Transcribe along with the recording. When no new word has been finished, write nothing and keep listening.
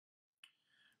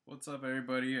What's up,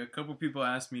 everybody? A couple people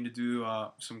asked me to do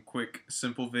some quick,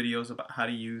 simple videos about how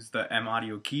to use the M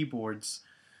Audio keyboards.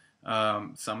 So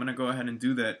I'm going to go ahead and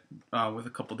do that with a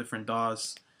couple different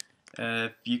DAWs.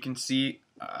 If you can see,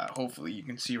 hopefully you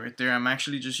can see right there, I'm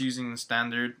actually just using the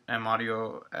standard M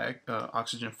Audio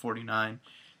Oxygen 49.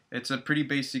 It's a pretty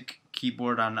basic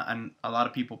keyboard, and a lot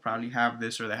of people probably have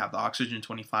this, or they have the Oxygen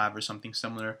 25 or something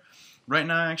similar. Right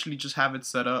now I actually just have it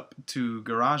set up to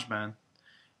GarageBand.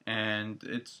 And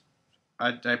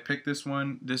I picked this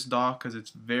DAW because it's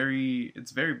very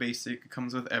basic. It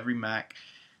comes with every Mac,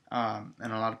 and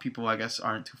a lot of people, I guess,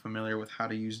 aren't too familiar with how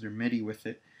to use their MIDI with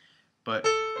it. But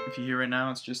if you hear right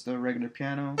now, it's just a regular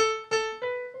piano.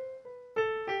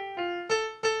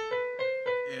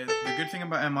 The good thing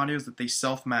about M Audio is that they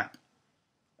self-map.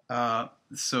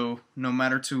 So no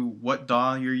matter to what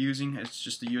DAW you're using, it's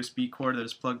just a USB cord that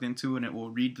is plugged into, and it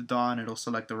will read the DAW and it'll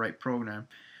select the right program.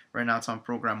 Right now it's on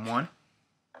program 1,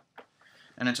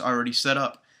 and it's already set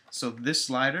up. So this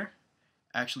slider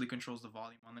actually controls the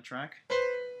volume on the track.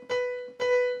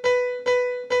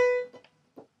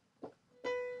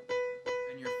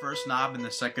 And your first knob in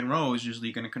the second row is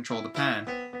usually going to control the pan,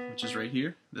 which is right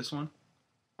here, this one.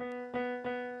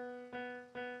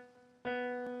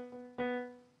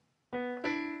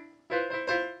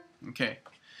 Okay.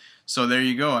 So there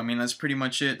you go. I mean, that's pretty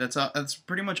much it. That's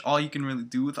pretty much all you can really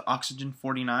do with the Oxygen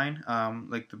 49,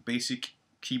 like the basic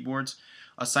keyboards.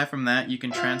 Aside from that, you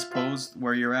can transpose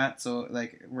where you're at. So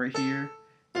like right here,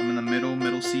 I'm in the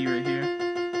middle C right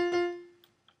here.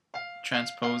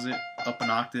 Transpose it up an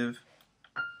octave,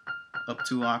 up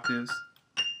 2 octaves,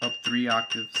 up 3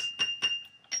 octaves,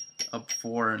 up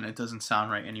 4, and it doesn't sound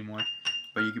right anymore.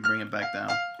 But you can bring it back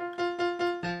down.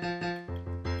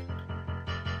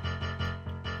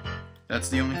 That's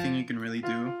the only thing you can really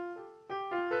do.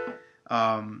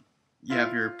 You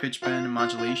have your pitch bend and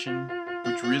modulation,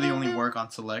 which really only work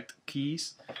on select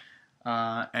keys.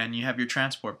 And you have your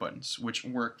transport buttons, which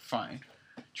work fine.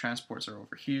 Transports are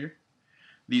over here.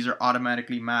 These are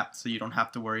automatically mapped, so you don't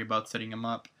have to worry about setting them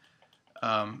up.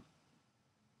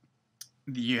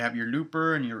 You have your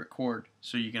looper and your record.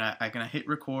 So I can hit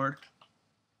record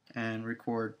and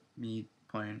record me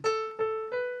playing.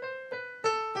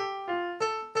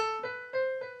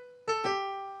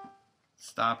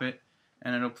 Stop it,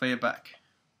 and it'll play it back.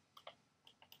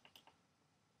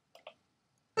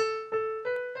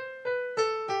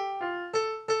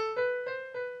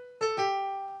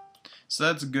 So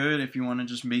that's good if you want to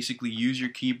just basically use your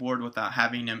keyboard without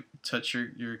having to touch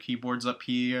your keyboards up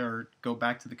here or go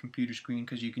back to the computer screen,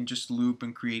 because you can just loop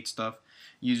and create stuff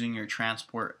using your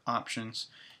transport options.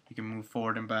 You can move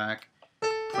forward and back,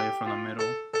 play from the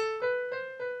middle.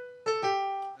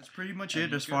 That's pretty much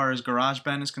it as far as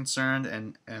GarageBand is concerned,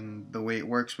 and the way it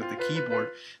works with the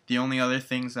keyboard. The only other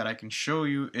things that I can show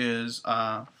you is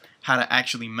how to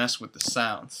actually mess with the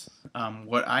sounds.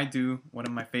 What I do, one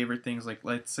of my favorite things, like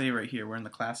let's say right here, we're in the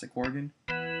classic organ.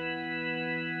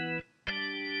 I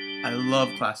love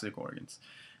classic organs.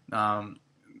 Now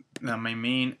my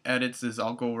main edits is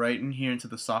I'll go right in here into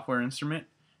the software instrument,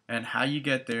 and how you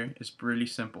get there is really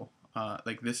simple.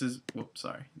 Like this is, whoops,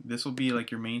 sorry. This will be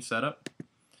like your main setup.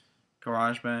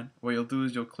 GarageBand. What you'll do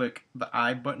is you'll click the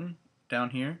I button down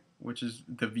here, which is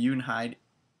the view and hide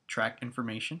track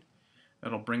information.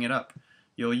 It'll bring it up.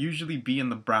 You'll usually be in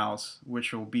the browse,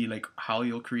 which will be like how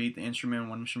you'll create the instrument,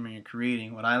 what instrument you're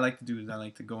creating. What I like to do is I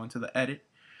like to go into the edit.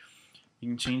 You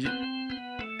can change it.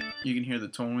 You can hear the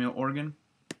tone wheel organ.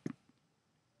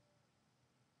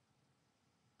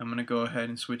 I'm going to go ahead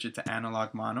and switch it to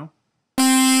analog mono.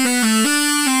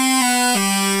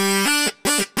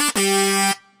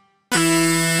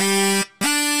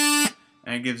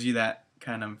 And it gives you that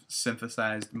kind of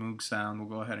synthesized Moog sound. We'll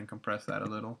go ahead and compress that a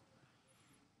little.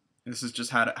 This is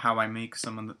just how I make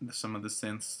some of the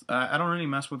synths. I don't really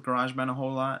mess with GarageBand a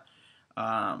whole lot,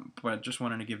 but just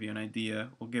wanted to give you an idea.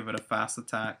 We'll give it a fast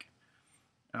attack.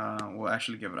 We'll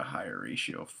actually give it a higher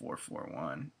ratio of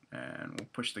 441, and we'll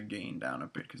push the gain down a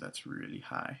bit because that's really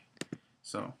high.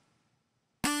 So.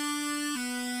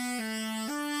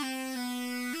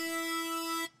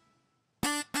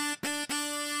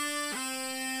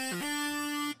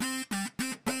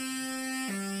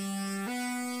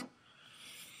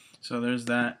 So there's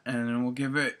that, and then we'll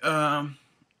give it a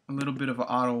little bit of an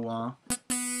auto wah.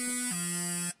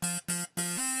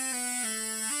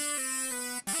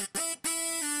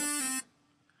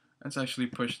 Let's actually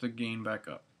push the gain back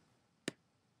up.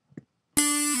 A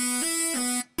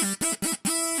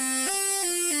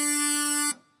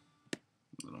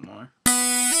little more.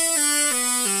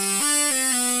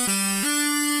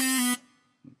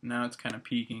 Now it's kind of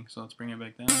peaking, so let's bring it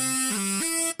back down.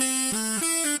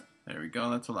 go,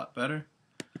 that's a lot better.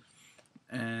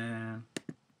 And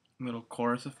little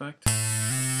chorus effect.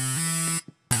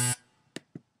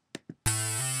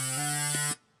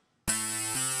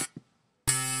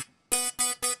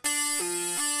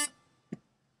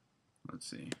 Let's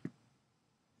see.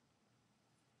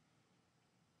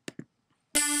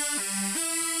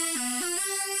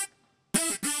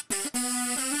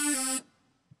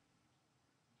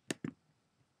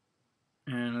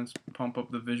 And let's pump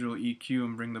up the visual EQ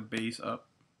and bring the bass up.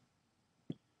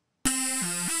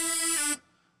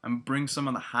 And bring some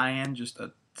of the high end just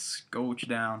a scotch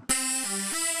down.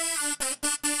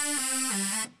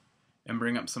 And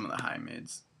bring up some of the high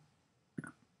mids.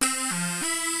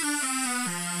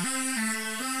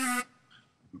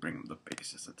 Bring up the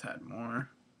bass just a tad more.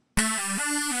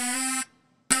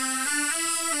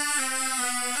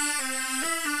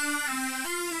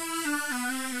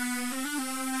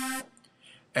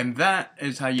 And that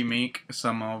is how you make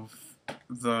some of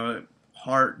the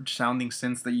hard sounding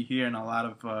synths that you hear in a lot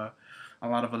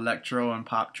of electro and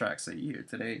pop tracks that you hear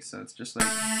today. So it's just like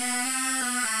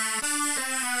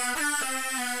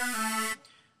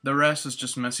the rest is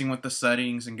just messing with the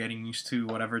settings and getting used to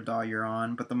whatever DAW you're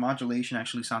on. But the modulation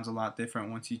actually sounds a lot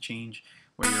different once you change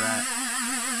where you're at.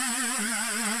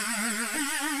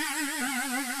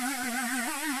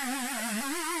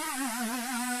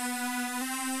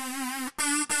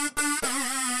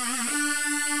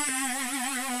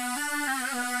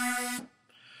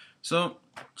 So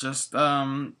just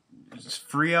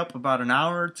free up about an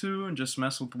hour or two and just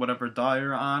mess with whatever DAW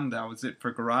you're on. That was it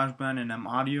for GarageBand and M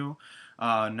Audio.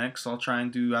 Next I'll try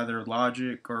and do either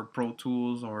Logic or Pro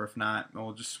Tools, or if not,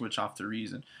 I'll just switch off to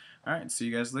Reason. Alright, see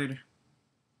you guys later.